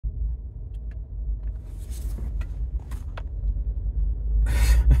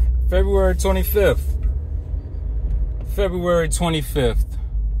February 25th. February 25th.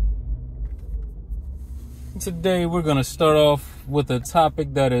 Today we're going to start off with a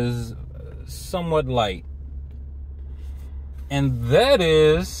topic that is somewhat light. And that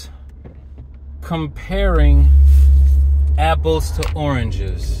is comparing apples to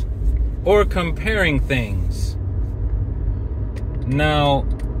oranges. Or comparing things. Now,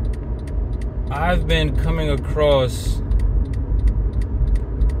 I've been coming across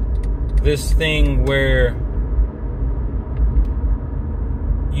this thing where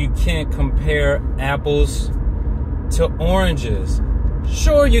you can't compare apples to oranges.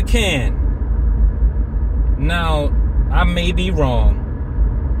 Sure you can. Now, I may be wrong,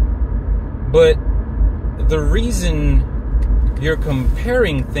 but the reason you're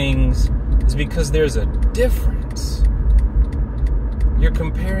comparing things is because there's a difference. You're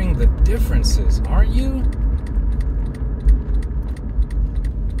comparing the differences, aren't you?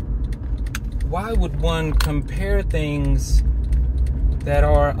 Why would one compare things that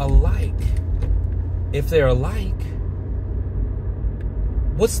are alike? If they're alike,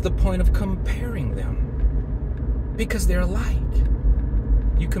 what's the point of comparing them? Because they're alike.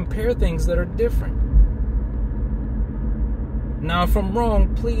 You compare things that are different. Now, if I'm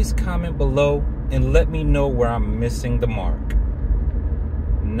wrong, please comment below and let me know where I'm missing the mark.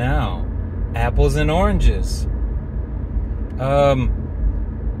 Now, apples and oranges.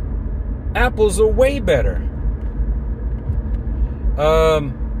 Apples are way better.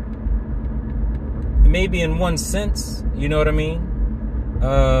 Maybe in one sense, you know what I mean?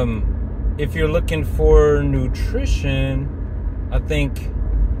 If you're looking for nutrition, I think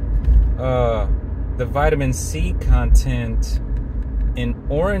the vitamin C content in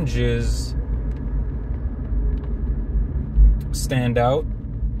oranges stand out.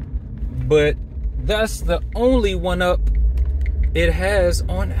 But that's the only one up it has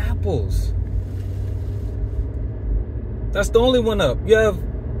on apples. That's the only one up. You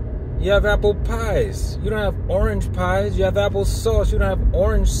have apple pies. You don't have orange pies. You have apple sauce. You don't have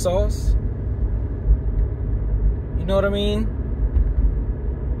orange sauce. You know what I mean?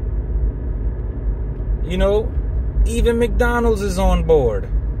 You know, even McDonald's is on board.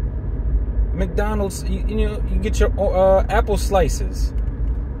 McDonald's, you know, you get your apple slices.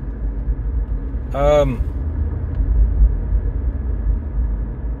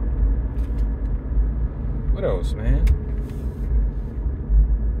 What else, man?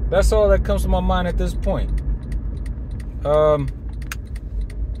 That's all that comes to my mind at this point. But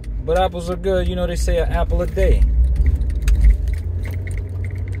apples are good. You know, they say an apple a day.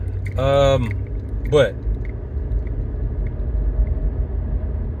 But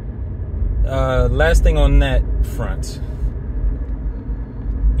last thing on that front,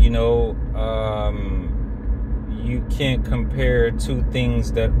 you know, you can't compare two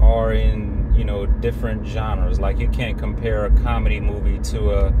things that are in, you know, different genres. Like, you can't compare a comedy movie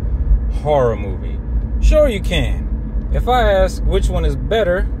to a horror movie. Sure you can. If I ask which one is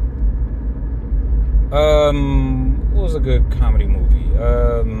better, what was a good comedy movie?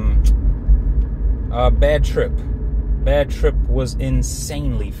 Bad Trip. Bad Trip was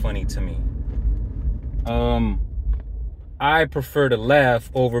insanely funny to me. I prefer to laugh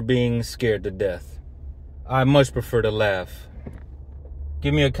over being scared to death. I much prefer to laugh.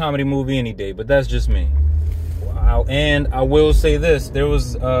 Give me a comedy movie any day, but that's just me. Wow. And I will say this. There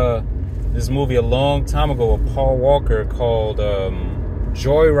was this movie a long time ago of Paul Walker called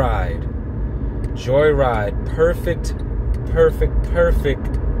Joyride. Joyride. Perfect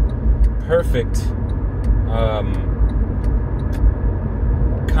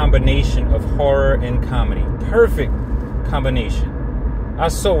combination of horror and comedy. Perfect combination. I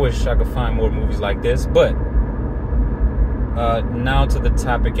so wish I could find more movies like this, but now to the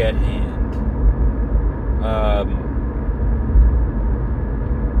topic at hand.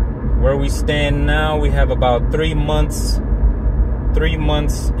 Where we stand now, we have about 3 months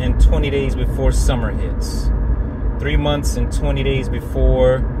and 20 days before summer hits. 3 months and 20 days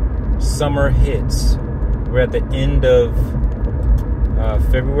before summer hits. We're at the end of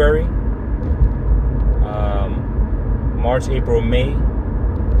February, March, April, May,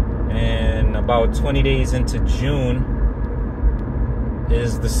 and about 20 days into June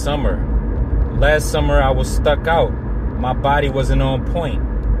is the summer. Last summer I was stuck out. My body wasn't on point.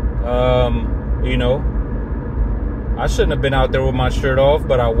 You know, I shouldn't have been out there with my shirt off,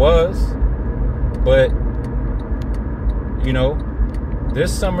 but I was. But, you know,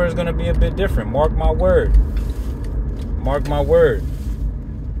 this summer is going to be a bit different. Mark my word. Mark my word.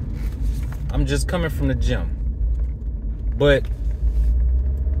 I'm just coming from the gym. But,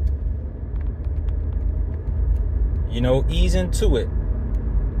 you know, ease into it.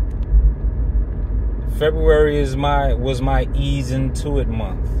 February was my ease into it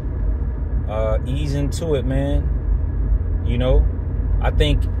month. Ease into it, man. You know, I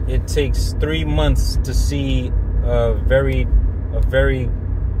think it takes 3 months to see a very,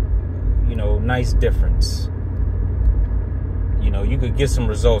 you know, nice difference. You know, you could get some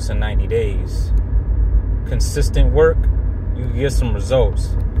results in 90 days. Consistent work, you can get some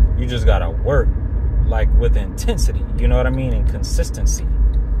results. You just gotta work, like, with intensity. You know what I mean? And consistency.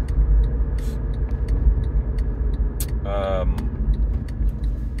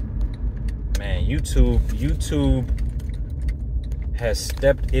 Man, YouTube has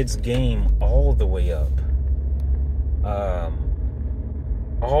stepped its game all the way up.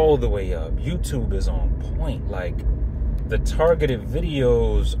 All the way up. YouTube is on point. Like, the targeted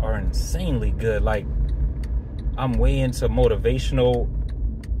videos are insanely good. Like, I'm way into motivational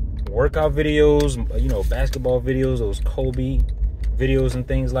workout videos, you know, basketball videos, those Kobe videos and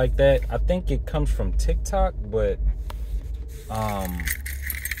things like that. I think it comes from TikTok, but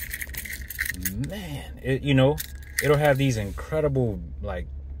man, you know, it'll have these incredible, like,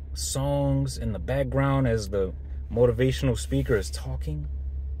 songs in the background as the motivational speaker is talking.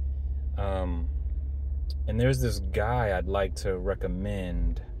 And there's this guy I'd like to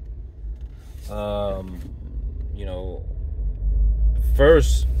recommend. You know,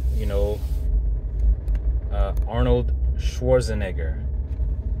 first, you know, Arnold Schwarzenegger.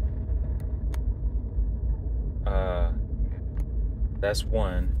 That's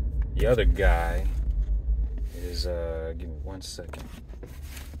one. The other guy is, give me 1 second.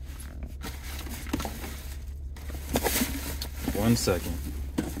 1 second.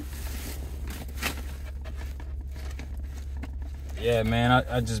 Yeah, man,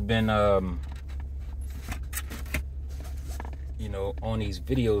 I just been, you know, on these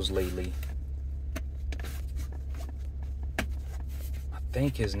videos lately. I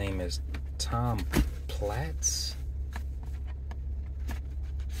think his name is Tom Platz.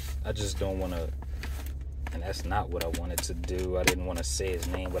 I just don't want to, and that's not what I wanted to do. I didn't want to say his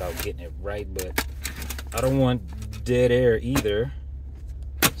name without getting it right, but I don't want dead air either.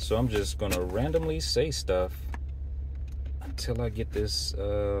 So I'm just going to randomly say stuff until I get this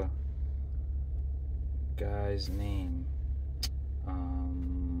guy's name.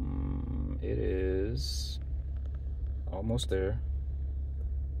 It is almost there.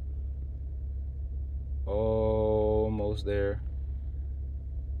 Almost there.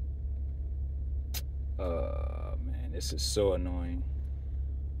 Man, this is so annoying.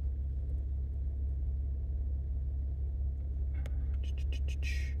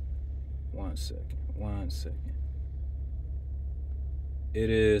 One second. It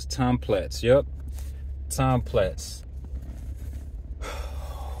is Tom Platz. Yep. Tom Platz.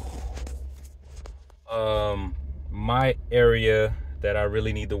 My area that I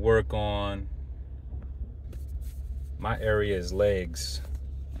really need to work on, my area is legs.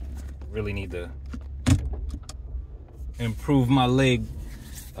 Really need to improve my leg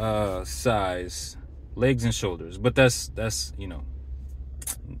size, legs and shoulders. But that's you know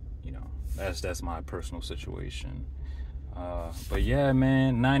that's my personal situation. But yeah,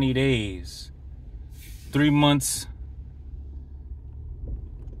 man, 90 days, 3 months,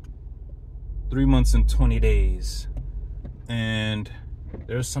 3 months and 20 days. And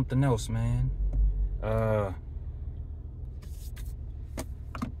there's something else, man.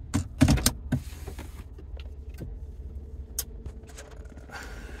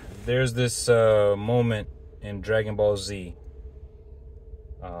 There's this moment in Dragon Ball Z.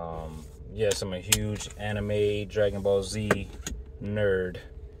 Yes, I'm a huge anime Dragon Ball Z nerd.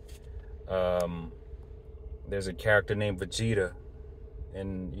 There's a character named Vegeta,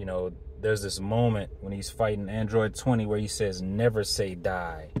 and you know, there's this moment when he's fighting Android 20 where he says, "Never say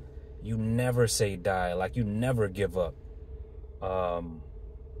die." You never say die. Like, you never give up.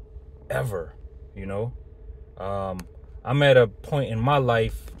 Ever, you know? I'm at a point in my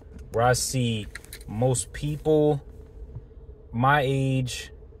life where I see most people my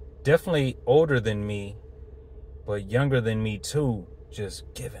age, definitely older than me, but younger than me too,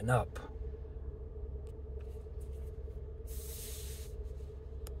 just giving up.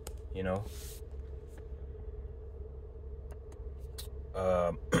 You know?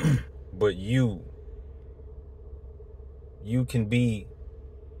 But you can be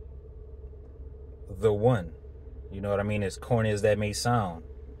the one. You know what I mean? As corny as that may sound.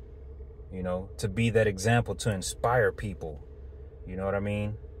 You know, to be that example, to inspire people. You know what I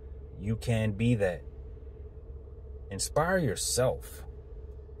mean? You can be that. Inspire yourself.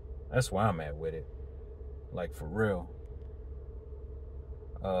 That's where I'm at with it. Like, for real.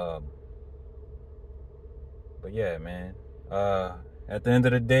 But yeah, man. At the end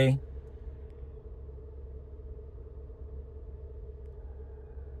of the day,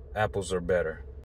 apples are better.